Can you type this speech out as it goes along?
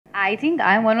I think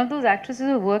I'm one of those actresses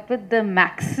who worked with the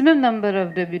maximum number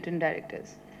of debutant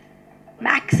directors.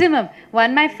 Maximum.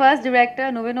 One, my first director,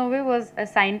 Nove Nove, was a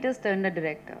scientist turned a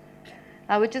director.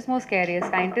 Which is more scary, a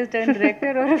scientist turned director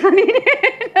or a comedian?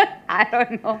 I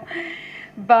don't know.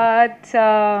 But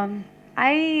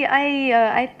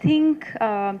I think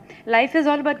life is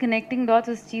all about connecting dots,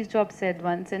 as Steve Jobs said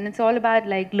once, and it's all about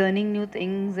like learning new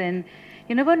things, and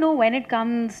you never know when it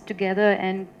comes together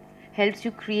and helps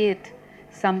you create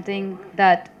something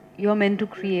that you're meant to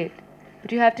create.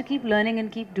 But you have to keep learning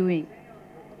and keep doing.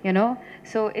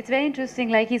 So it's very interesting.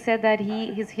 Like he said that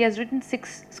he has written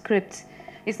 6 scripts.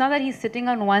 It's not that he's sitting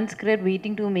on one script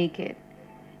waiting to make it,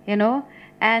 you know.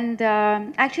 And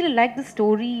actually like the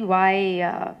story. Why?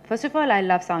 First of all, I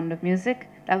love Sound of Music.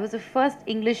 That was the first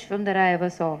English film that I ever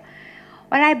saw.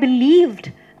 But I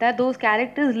believed that those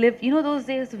characters lived. Those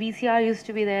days VCR used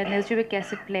to be there, and there used to be a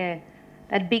cassette player,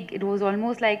 that big. It was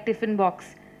almost like tiffin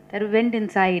box that went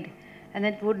inside, and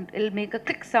it'll make a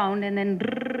click sound, and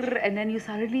then you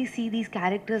suddenly see these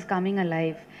characters coming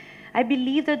alive. I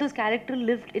believe that those characters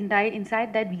lived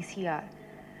inside that VCR.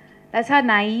 That's how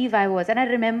naive I was. And I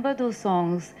remember those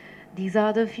songs. These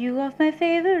are the few of my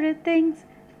favorite things.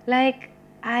 Like,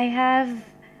 I've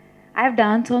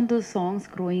danced on those songs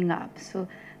growing up. So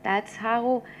that's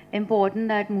how important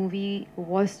that movie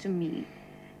was to me.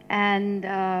 And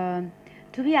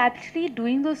to be actually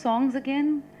doing those songs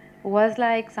again was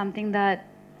like something that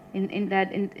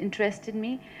interested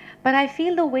me. But I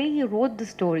feel the way he wrote the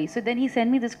story. So then he sent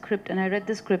me the script, and I read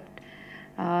the script.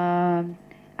 I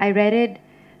read it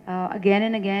again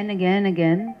and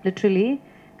again, literally.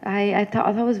 I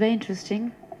thought it was very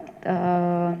interesting.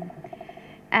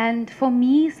 And for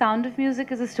me, Sound of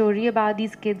Music is a story about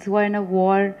these kids who are in a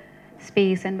war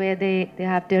space, and where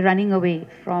they're running away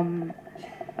from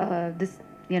this,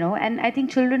 and I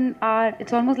think children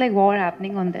it's almost like war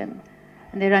happening on them,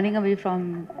 and they're running away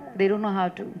from, they don't know how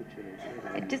to.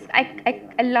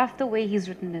 I love the way he's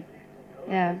written it.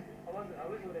 Yeah.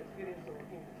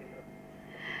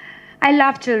 I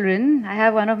love children. I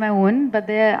have one of my own, but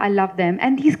I love them.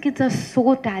 And these kids are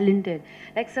so talented.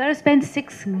 Like, Sir spent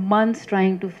 6 months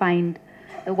trying to find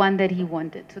the one that he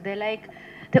wanted. So they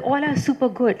all are super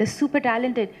good. They're super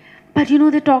talented. But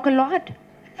they talk a lot.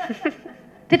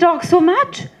 They talk so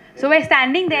much. So we're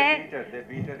standing there.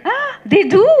 They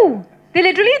do. They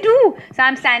literally do. So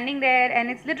I'm standing there, and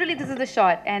it's literally, this is the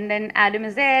shot. And then Adam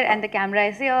is there, and the camera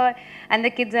is here. And the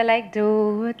kids are like,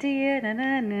 do, na,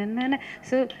 na, na, na, na.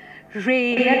 So,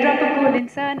 Ray, a drop of golden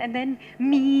sun, and then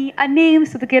me, a name.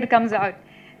 So the kid comes out,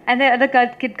 and the other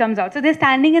kid comes out. So they're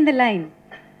standing in the line.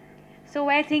 So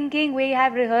we're thinking, we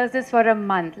have rehearsed this for a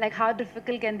month. Like, how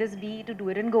difficult can this be to do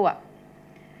it and go up?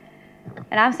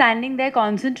 And I'm standing there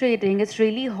concentrating. It's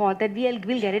really hot that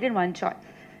we'll get it in one shot.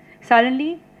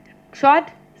 Suddenly,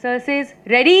 shot. Sir says,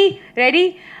 ready?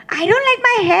 I don't like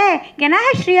my hair. Can I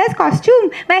have Shreya's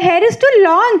costume? My hair is too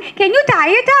long. Can you tie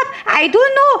it up? I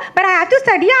don't know, but I have to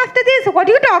study after this. What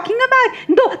are you talking about?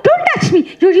 No, don't touch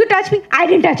me. You touch me. I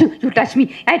didn't touch you. You touched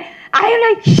me. And I am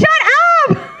like, shut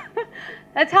up.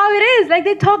 That's how it is. Like,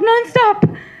 they talk non-stop.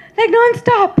 Like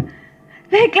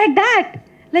that.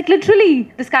 Like,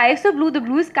 literally, the sky is so blue, the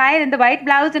blue sky, and the white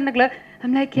blouse and the glove.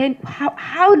 I'm like,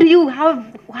 how?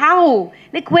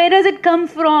 Like, where does it come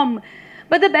from?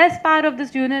 But the best part of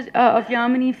this unit of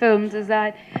Yamini films is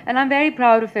that, and I'm very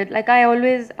proud of it. Like, I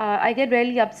always, I get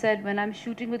really upset when I'm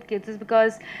shooting with kids, is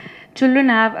because children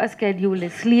have a schedule. They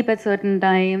sleep at certain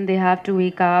time, they have to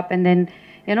wake up, and then,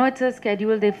 it's a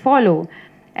schedule they follow.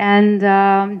 And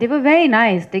they were very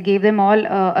nice. They gave them all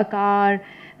a car,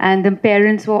 and the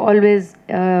parents were always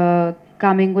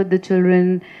coming with the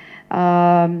children.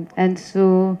 And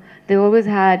so they always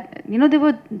had,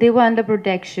 they were under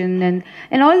protection, and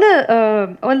all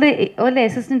the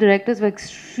assistant directors were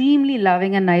extremely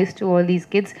loving and nice to all these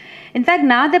kids. In fact,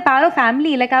 now they're part of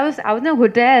family. Like, I was in a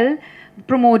hotel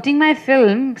promoting my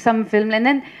some film, and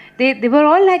then they were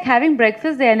all like having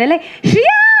breakfast there, and they're like,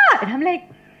 Shreya! And I'm like,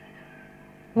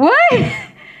 what?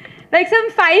 Like,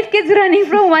 some 5 kids running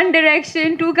from one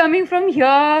direction, 2 coming from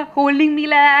here, holding me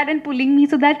like that and pulling me.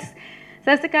 So that's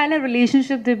the kind of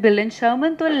relationship they build. And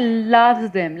Sherman though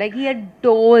loves them. Like, he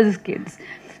adores kids.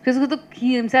 Because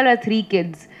he himself had 3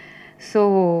 kids.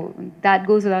 So that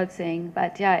goes without saying.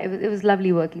 But yeah, it was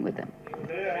lovely working with them.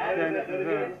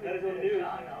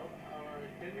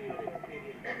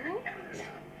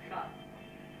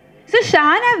 So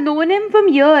Shan, I've known him from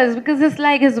years, because it's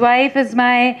like his wife is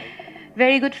my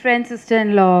very good friend,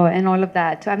 sister-in-law, and all of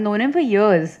that. So I've known him for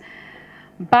years.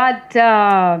 But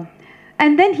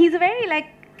and then he's a very, like,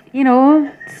 you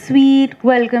know, sweet,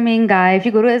 welcoming guy. If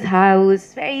you go to his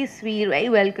house, very sweet, very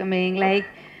welcoming. Like,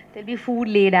 there'll be food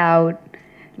laid out,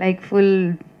 like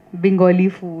full Bengali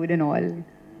food and all.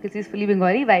 Because he's fully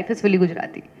Bengali, wife is fully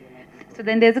Gujarati. So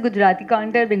then there's a Gujarati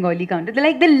counter, Bengali counter.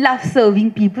 They love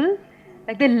serving people.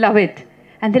 Like, they love it.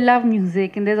 And they love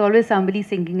music, and there's always somebody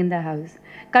singing in the house.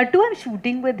 Kattu, I'm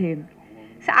shooting with him.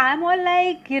 So I'm all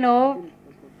like, you know,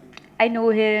 I know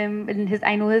him, and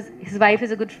I know his wife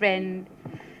is a good friend.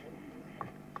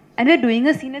 And we're doing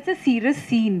a scene. It's a serious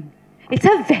scene. It's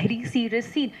a very serious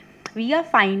scene. We are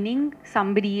finding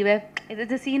somebody where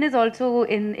the scene is also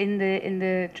in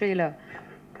the trailer,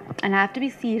 and I have to be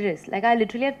serious. Like, I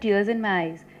literally have tears in my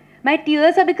eyes. My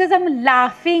tears are because I'm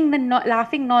laughing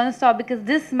non-stop because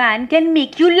this man can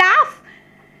make you laugh.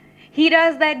 He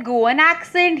does that Goan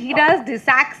accent. He does this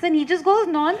accent. He just goes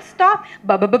non-stop.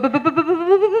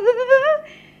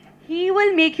 He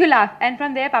will make you laugh. And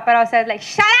from there, Papa Rosa is like,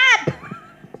 shut up!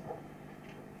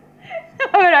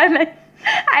 Or I'm like,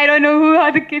 I don't know who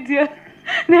are the kids here.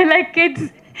 They're like kids.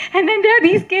 And then there are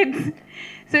these kids.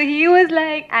 So he was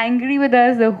like angry with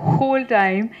us the whole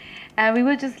time. And we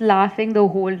were just laughing the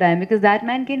whole time because that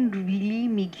man can really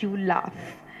make you laugh.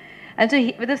 And so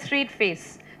with a straight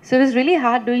face. So it was really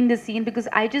hard doing the scene because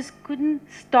I just couldn't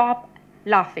stop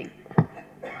laughing.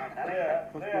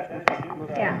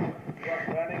 Yeah.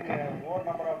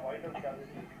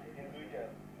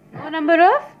 More number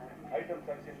of?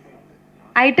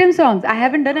 Item songs. I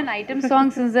haven't done an item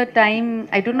song since the time,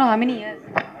 I don't know how many years.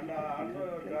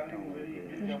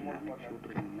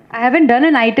 I haven't done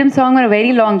an item song for a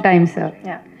very long time, sir.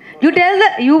 Yeah. You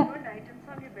tell you.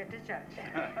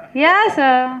 Yeah,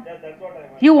 sir.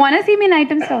 You want to see me in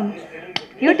item song?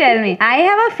 You tell me. I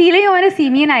have a feeling you want to see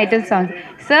me in item song.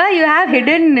 Sir, you have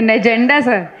hidden an agenda,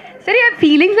 sir. Sir, you have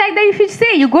feelings like that, you should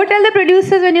say. You go tell the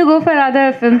producers when you go for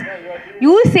other films.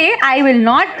 You say, I will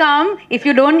not come if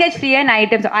you don't get Shreya in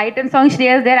items. So item song,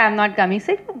 Shreya is there, I'm not coming.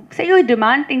 Say you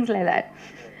demand things like that.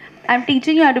 I'm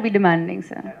teaching you how to be demanding,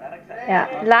 sir.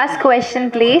 Yeah. Last question,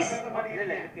 please.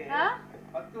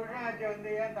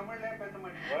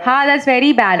 Huh? That's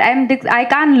very bad. I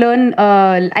can't learn.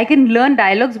 I can learn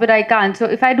dialogues, but I can't. So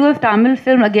if I do a Tamil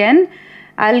film again,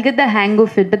 I'll get the hang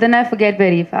of it. But then I forget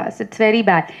very fast. It's very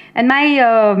bad. And my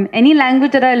any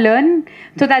language that I learn,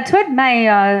 so that's what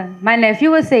my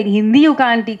nephew was saying. Hindi you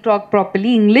can't talk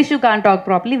properly. English you can't talk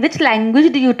properly. Which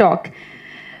language do you talk?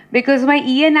 Because my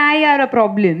E and I are a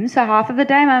problem. So half of the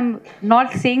time I'm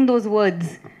not saying those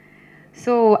words.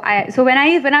 So when I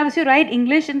used to write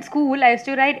English in school, I used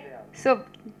to write so.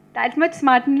 That much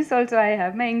smartness also I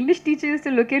have. My English teacher used to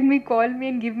look at me, call me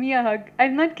and give me a hug.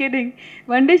 I'm not kidding.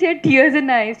 One day she had tears in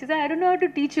her eyes. She said, I don't know how to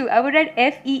teach you. I would write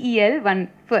F-E-E-L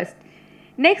first.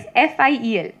 Next,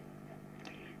 F-I-E-L.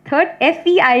 Third,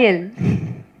 F-E-I-L.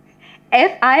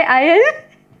 F-I-I-L?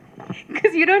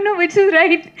 Because you don't know which is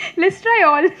right. Let's try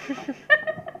all.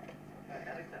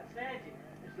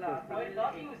 While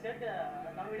talking, you said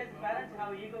nowadays parents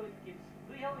have ego with kids.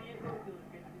 Do you have ego with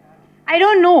kids? I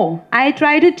don't know. I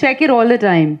try to check it all the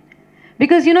time.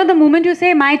 Because, you know, the moment you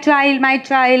say, my child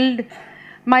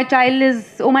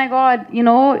is, oh my God, you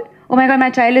know, oh my God, my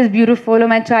child is beautiful, or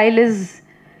my child is,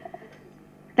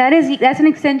 that's an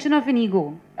extension of an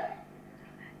ego.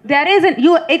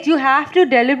 You have to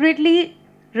deliberately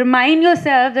remind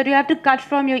yourself that you have to cut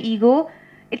from your ego.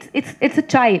 It's a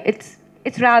child.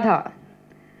 It's Radha.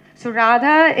 So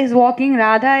Radha is walking,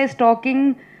 Radha is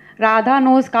talking, Radha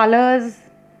knows colors.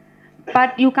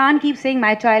 But you can't keep saying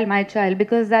my child,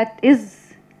 because that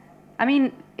is, I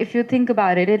mean, if you think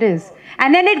about it, it is.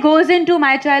 And then it goes into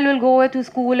my child will go to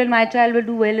school and my child will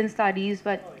do well in studies,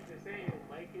 but...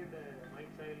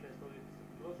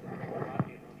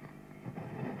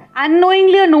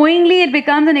 Unknowingly or knowingly, it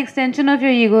becomes an extension of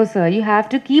your ego, sir. You have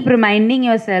to keep reminding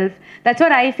yourself. That's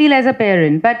what I feel as a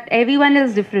parent, but everyone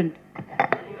is different.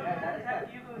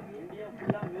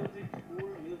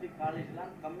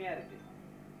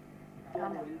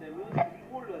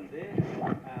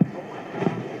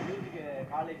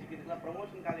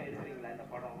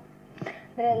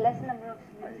 There are less number of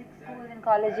music schools and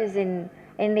colleges in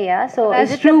India. So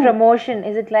That's is it true. a promotion?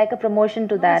 Is it like a promotion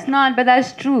to that? It's not, but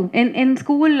that's true. In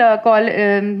school,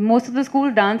 most of the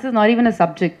school, dance is not even a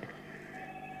subject.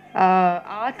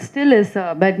 Art still is,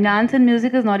 but dance and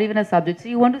music is not even a subject. So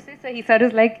you want to say, sir, he said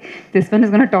is like, this one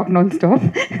is going to talk non-stop.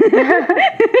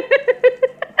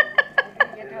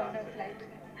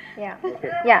 Yeah.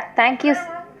 Yeah. Thank you.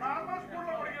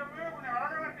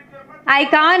 I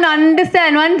can't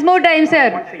understand. Once more time,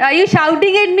 sir. Are you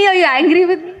shouting at me or are you angry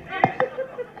with me?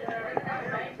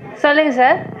 Solling,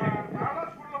 sir.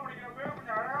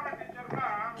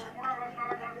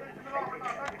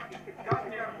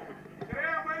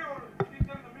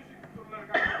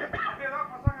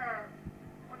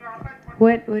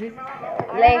 What is it?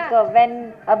 Like when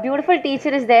a beautiful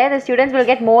teacher is there, the students will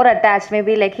get more attached.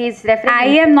 Maybe like he's I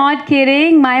referring. am not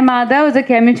kidding. My mother was a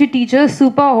chemistry teacher,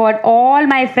 super hot. All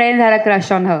my friends had a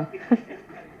crush on her.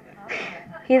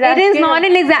 He's It is asking. not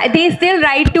an exact. They still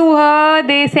write to her.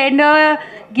 They send her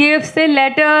gifts and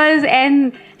letters,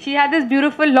 and she had this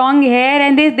beautiful long hair.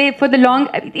 And they for the long,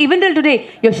 even till today,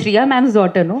 you're Shreya ma'am's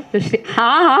daughter, no? You're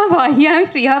yeah, I'm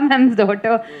Shreya ma'am's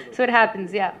daughter. So it happens,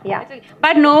 yeah. Yeah.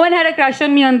 But no one had a crush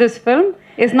on me on this film.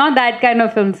 It's not that kind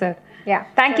of film, sir. Yeah.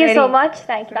 Thank you so much.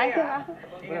 Thank you. Thank you, ma'am.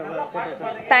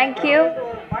 Thank you.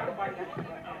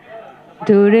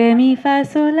 Do re mi fa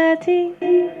sol la ti.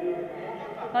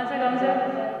 कौन सा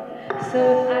so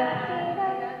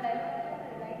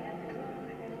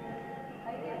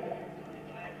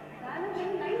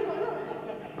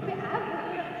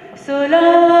so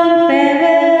long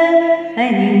farewell, I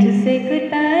need to say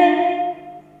goodbye.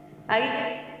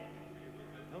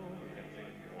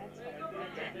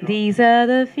 These are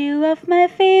the few of my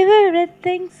favorite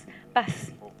things. Pass.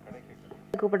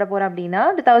 கூப்பிட போகிறோம் அப்படின்னா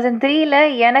 2003ல்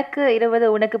எனக்கு 20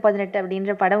 உனக்கு 18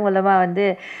 அப்படின்ற படம் மூலமாக வந்து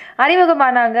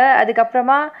அறிமுகமானாங்க.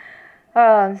 அதுக்கப்புறமா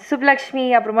சுப்லக்ஷ்மி,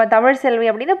 அப்புறமா தமிழ் செல்வி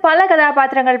அப்படின்னு பல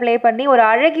கதாபாத்திரங்கள் ப்ளே பண்ணி ஒரு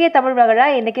அழகிய தமிழ்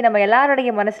மகளாக இன்றைக்கி நம்ம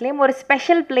எல்லாருடைய மனசுலேயும் ஒரு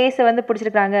ஸ்பெஷல் பிளேஸை வந்து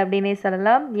பிடிச்சிருக்காங்க அப்படின்னே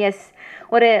சொல்லலாம். எஸ்,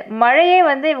 ஒரு மழையே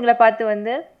வந்து இவங்களை பார்த்து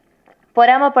வந்து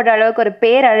பொறாமப்படுற அளவுக்கு ஒரு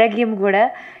பேரழகியும் கூட.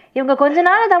 இவங்க கொஞ்ச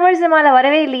நாள் தமிழ் சினிமாவில்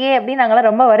வரவே இல்லையே அப்படின்னு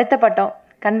நாங்களாம் ரொம்ப வருத்தப்பட்டோம்.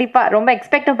 கண்டிப்பாக ரொம்ப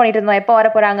எக்ஸ்பெக்டும் பண்ணிட்டு இருந்தோம் எப்போ வர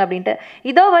போகிறாங்க அப்படின்ட்டு.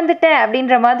 இதோ வந்துட்டேன்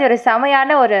அப்படின்ற மாதிரி ஒரு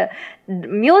செமையான ஒரு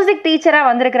மியூசிக் டீச்சராக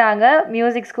வந்திருக்கிறாங்க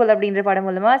மியூசிக் ஸ்கூல் அப்படின்ற படம்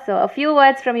மூலமாக. So a few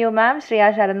words from you, ma'am. Shreya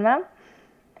Sharan, ma'am.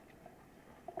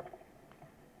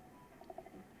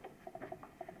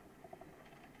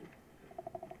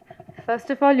 First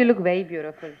of all, you look very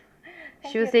beautiful.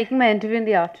 She was taking my interview in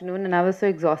the afternoon and I was so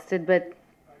exhausted, but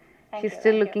she's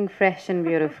still looking fresh and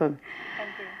beautiful.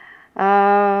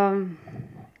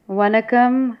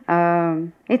 Vanakkam.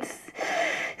 It's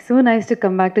so nice to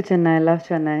come back to Chennai. I love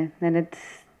Chennai, and it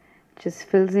just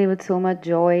fills me with so much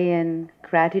joy and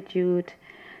gratitude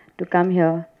to come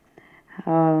here.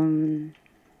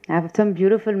 I have some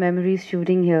beautiful memories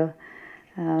shooting here.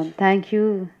 Thank you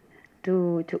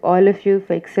to all of you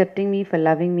for accepting me, for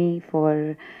loving me, for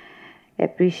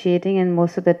appreciating and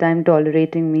most of the time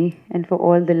tolerating me, and for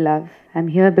all the love. I'm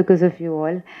here because of you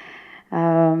all.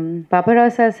 Papa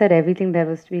Rosa said everything that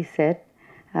was to be said,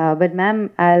 but ma'am,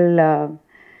 I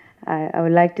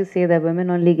would like to say that women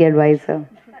only get wiser.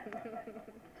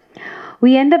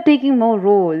 We end up taking more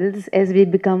roles as we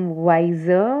become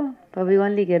wiser, but we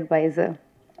only get wiser.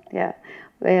 Yeah,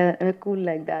 we're cool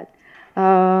like that.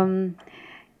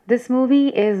 This movie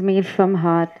is made from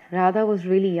heart. Radha was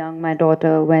really young, my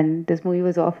daughter, when this movie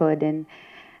was offered, and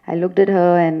I looked at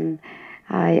her and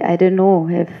I didn't know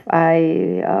if I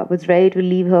was ready to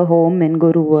leave her home and go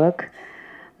to work.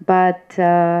 But,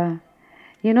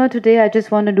 today I just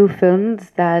want to do films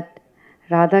that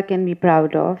Radha can be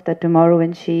proud of, that tomorrow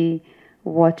when she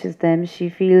watches them, she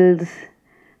feels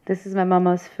this is my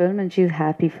mama's film and she's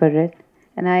happy for it.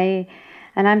 And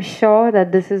I'm sure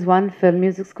that this is one film,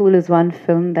 Music School is one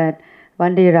film that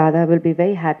one day Radha will be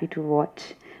very happy to watch,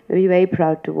 will be very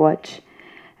proud to watch.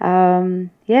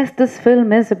 Yes, this film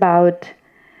is about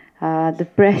the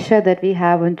pressure that we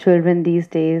have on children these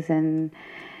days, and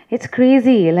it's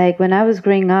crazy. Like when I was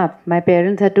growing up, my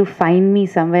parents had to find me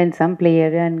somewhere in some play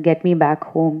area and get me back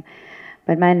home.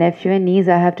 But my nephew and niece,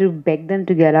 I have to beg them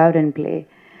to get out and play.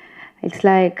 It's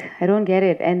like, I don't get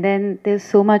it. And then there's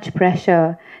so much pressure.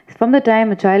 From the time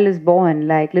a child is born,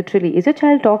 like literally, is a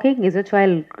child talking? Is a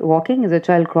child walking? Is a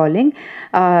child crawling?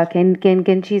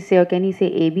 Can she say, or can he say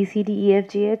A, B, C, D, E, F,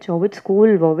 G, H? Or which school,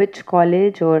 or which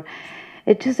college, or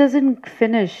it just doesn't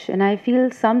finish. And I feel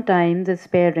sometimes as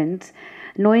parents,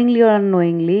 knowingly or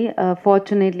unknowingly,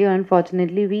 fortunately or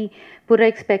unfortunately, we put our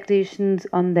expectations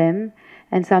on them,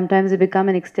 and sometimes they become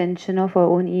an extension of our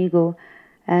own ego.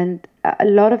 And a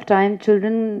lot of time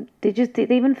children, they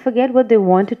even forget what they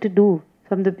wanted to do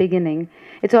from the beginning.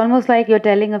 It's almost like you're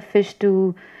telling a fish to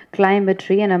climb a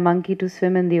tree and a monkey to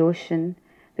swim in the ocean,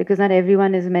 because not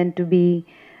everyone is meant to be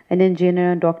an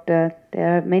engineer, a doctor. There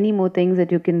are many more things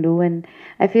that you can do, and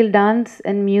I feel dance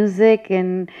and music,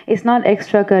 and it's not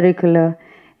extracurricular.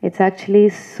 It's actually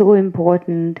so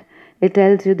important. It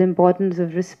tells you the importance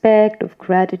of respect, of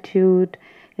gratitude,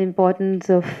 importance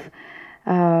of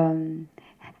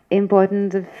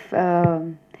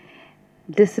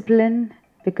discipline,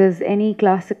 because any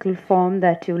classical form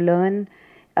that you learn,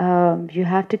 you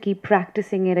have to keep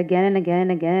practicing it again and again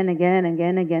and again and again and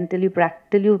again and again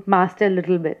till you master a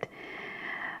little bit.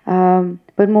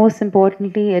 But most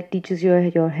importantly, it teaches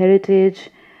your heritage,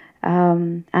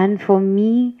 And for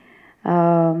me,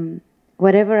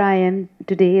 whatever I am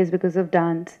today is because of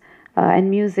dance and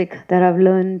music that I've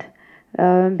learned.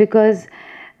 Because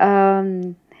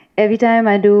every time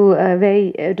I do a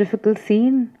very difficult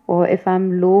scene, or if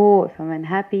I'm low, if I'm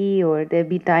unhappy, or there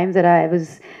be times that I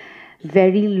was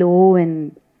very low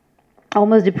and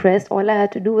almost depressed, all I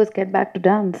had to do was get back to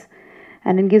dance.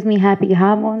 And it gives me happy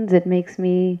hormones. It makes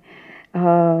me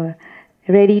uh,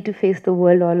 ready to face the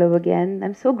world all over again.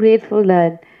 I'm so grateful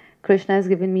that Krishna has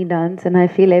given me dance, and I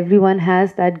feel everyone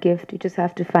has that gift. You just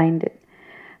have to find it.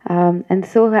 And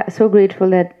so grateful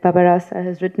that Baba Rasa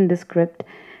has written the script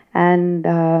and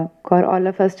got all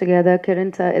of us together.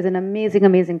 Kiran sir is an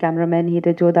amazing cameraman. He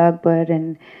did Jodha Akbar,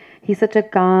 and he's such a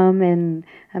calm and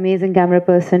amazing camera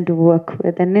person to work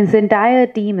with. And his entire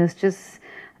team is just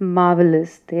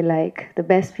marvelous. They like the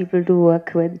best people to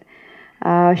work with.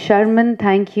 Sharman,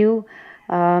 thank you.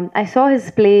 I saw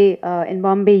his play in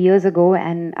Bombay years ago,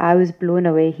 and I was blown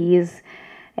away. He is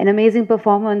an amazing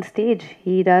performer on stage.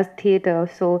 He does theater,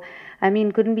 so I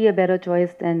mean, couldn't be a better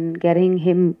choice than getting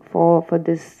him for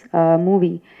this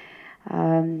movie.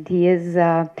 He is.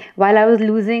 While I was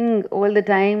losing all the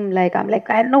time, like I'm like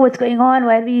I don't know what's going on.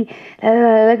 Why are we?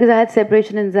 Because I had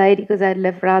separation anxiety because I had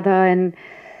left Radha, and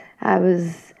I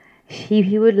was.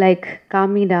 He would like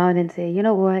calm me down and say, you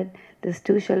know what, this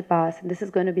too shall pass, and this is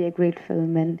going to be a great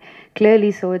film. And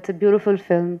clearly, so it's a beautiful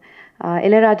film.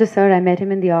 Ilayaraja sir, I met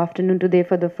him in the afternoon today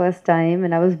for the first time,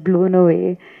 and I was blown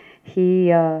away.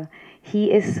 He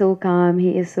is so calm,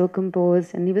 he is so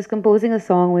composed, and he was composing a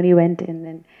song when he went in,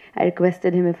 and I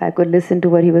requested him if I could listen to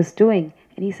what he was doing,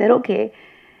 and he said, okay.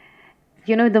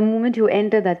 You know, the moment you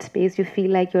enter that space, you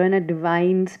feel like you're in a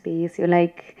divine space. You're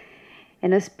like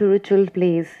in a spiritual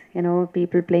place, you know,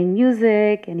 people playing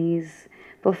music, and he's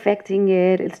perfecting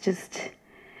it. It's just,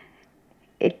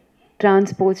 it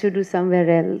transports you to somewhere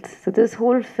else. So this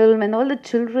whole film and all the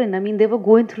children, I mean, they were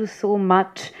going through so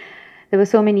much. There were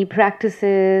so many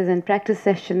practices and practice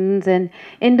sessions, and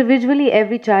individually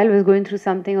every child was going through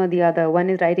something or the other. One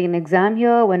is writing an exam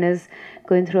here, one is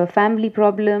going through a family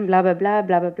problem, blah blah blah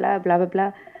blah blah blah blah blah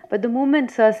blah. But the moment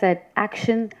sir said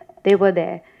action, they were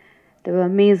there. They were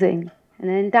amazing. And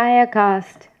the entire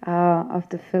cast of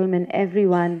the film and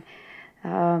everyone,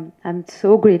 I'm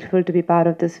so grateful to be part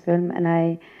of this film, and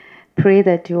I pray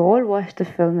that you all watch the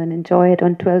film and enjoy it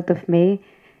on 12th of May.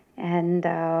 And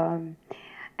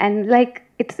like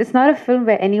it's not a film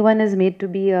where anyone is made to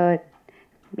be an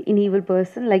evil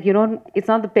person. Like you don't. It's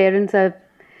not the parents are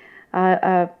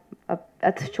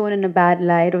shown in a bad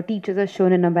light, or teachers are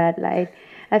shown in a bad light.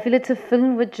 I feel it's a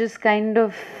film which just kind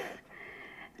of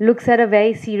looks at a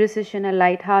very serious issue in a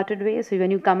light-hearted way. So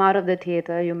when you come out of the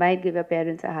theater, you might give your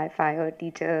parents a high five, or a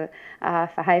teacher a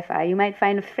high five. You might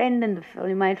find a friend in the film.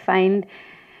 You might find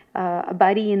a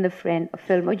buddy in the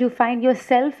film, or you find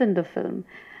yourself in the film,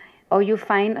 or you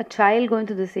find a child going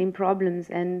through the same problems.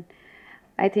 And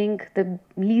I think the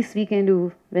least we can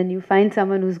do when you find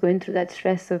someone who's going through that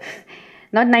stress of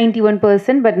not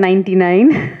 91% but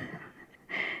 99,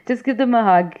 just give them a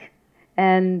hug.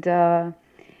 And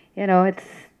you know, it's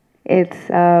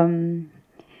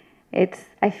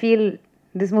I feel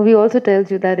this movie also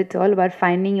tells you that it's all about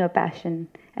finding your passion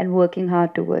and working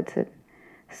hard towards it.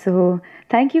 So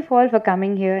thank you all for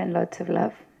coming here, and lots of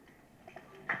love.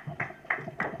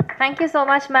 Thank you so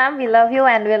much, ma'am. We love you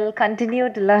and we'll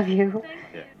continue to love you.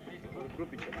 Yeah. Group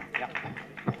picture. Yeah.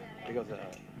 Because